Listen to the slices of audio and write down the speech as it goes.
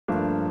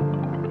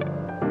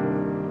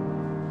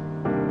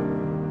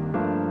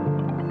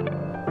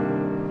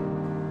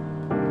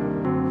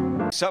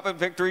7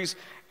 victories,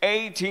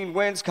 18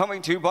 wins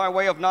coming to you by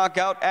way of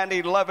knockout and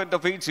 11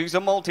 defeats. He's a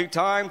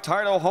multi-time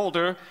title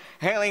holder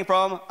hailing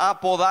from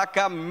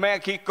Apodaca,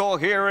 Mexico.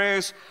 Here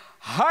is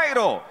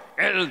Jairo,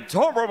 el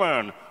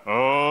Doberman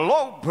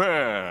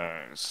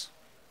Lopez.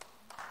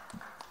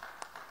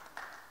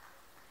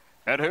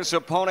 And his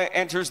opponent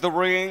enters the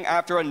ring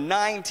after a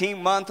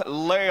 19-month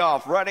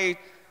layoff, ready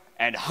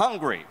and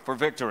hungry for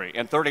victory.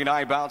 In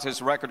 39 bouts, his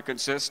record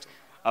consists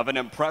of an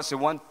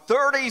impressive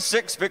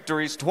 36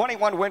 victories,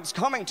 21 wins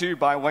coming to you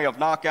by way of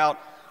knockout,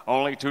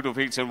 only 2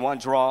 defeats and 1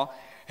 draw.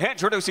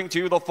 Introducing to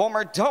you the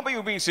former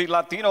WBC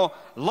Latino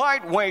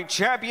lightweight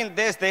champion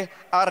desde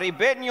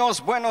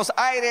Arribeños, Buenos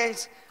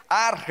Aires,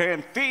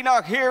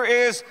 Argentina. Here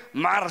is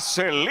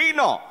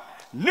Marcelino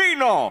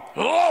Nino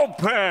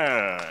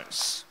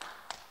Lopez.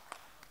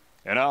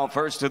 And now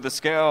first to the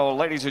scale,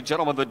 ladies and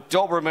gentlemen, the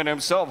Doberman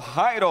himself,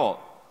 Jairo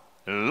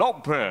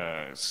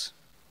Lopez.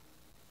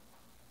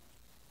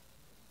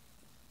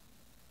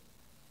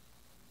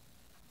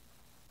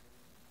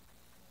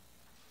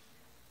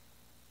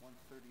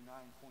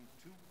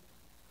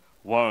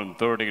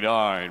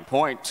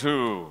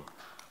 139.2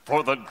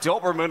 for the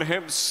Doberman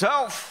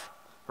himself,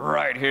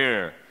 right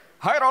here,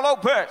 Jairo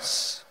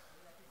Lopez.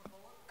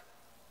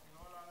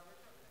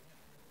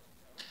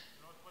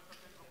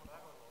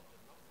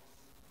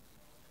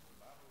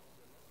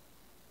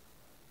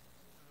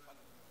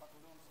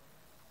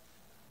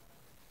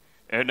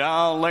 And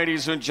now,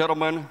 ladies and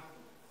gentlemen,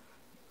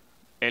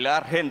 el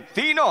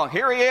Argentino,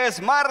 here he is,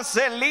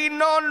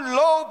 Marcelino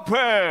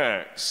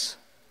Lopez.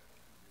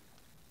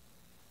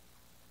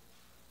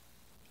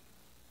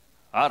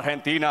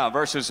 Argentina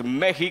versus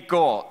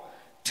Mexico,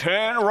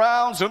 10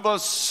 rounds in the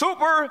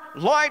super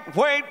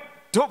lightweight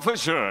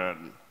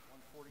division.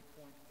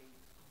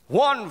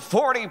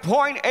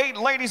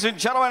 140.8, ladies and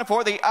gentlemen,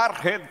 for the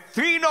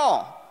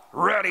Argentino,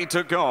 ready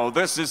to go.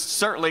 This is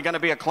certainly going to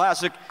be a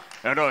classic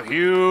and a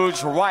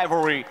huge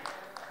rivalry.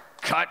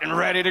 Cut and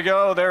ready to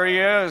go, there he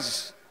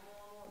is.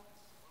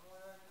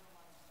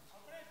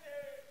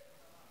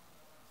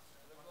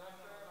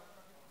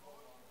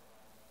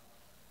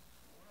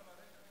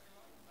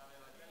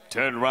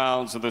 Ten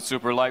rounds in the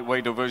super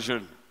lightweight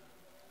division,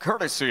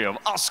 courtesy of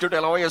Oscar De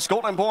La Hoya's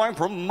Golden Boy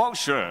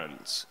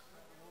Promotions.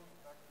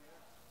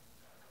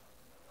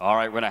 All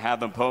right, we're going to have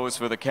them pose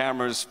for the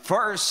cameras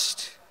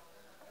first.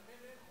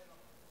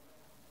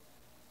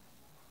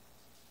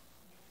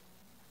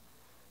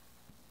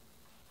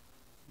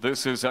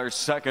 This is our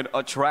second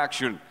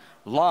attraction,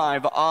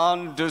 live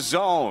on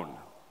DAZN.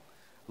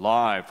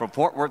 Live from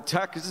Fort Worth,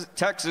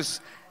 Texas,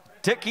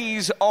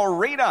 Dickies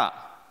Arena.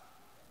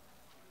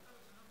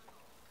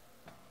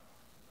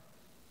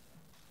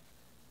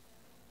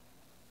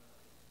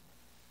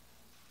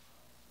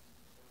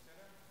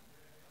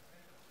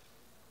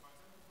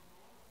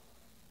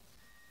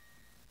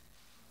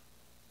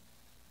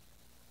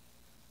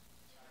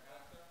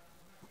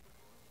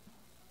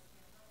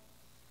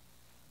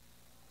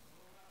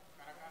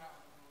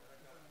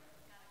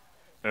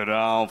 And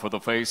now for the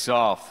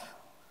face-off.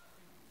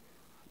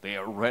 They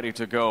are ready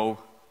to go.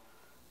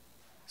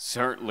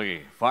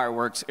 Certainly,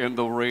 fireworks in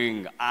the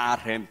ring.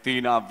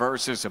 Argentina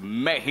versus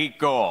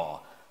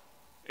Mexico.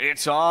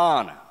 It's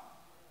on.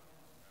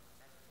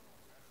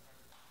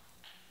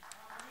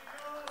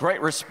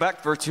 Great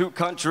respect for 2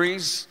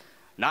 countries,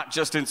 not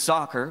just in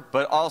soccer,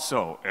 but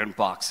also in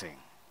boxing.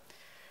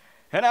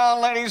 And now,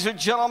 ladies and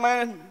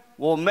gentlemen,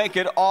 we'll make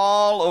it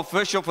all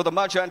official for the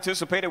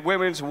much-anticipated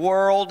Women's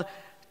World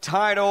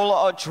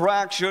Title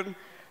attraction.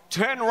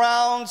 10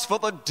 rounds for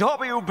the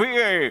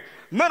WBA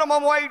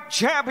Minimum Weight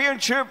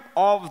Championship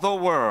of the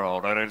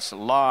World. And it's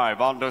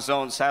live on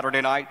DAZN Saturday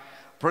night.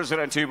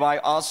 Presented to you by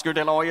Oscar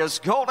De La Hoya's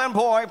Golden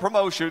Boy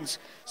Promotions.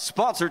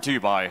 Sponsored to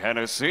you by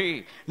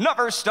Hennessy,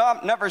 Never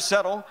Stop, Never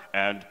Settle,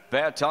 and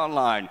Bet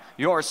Online,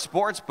 your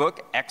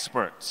sportsbook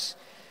experts.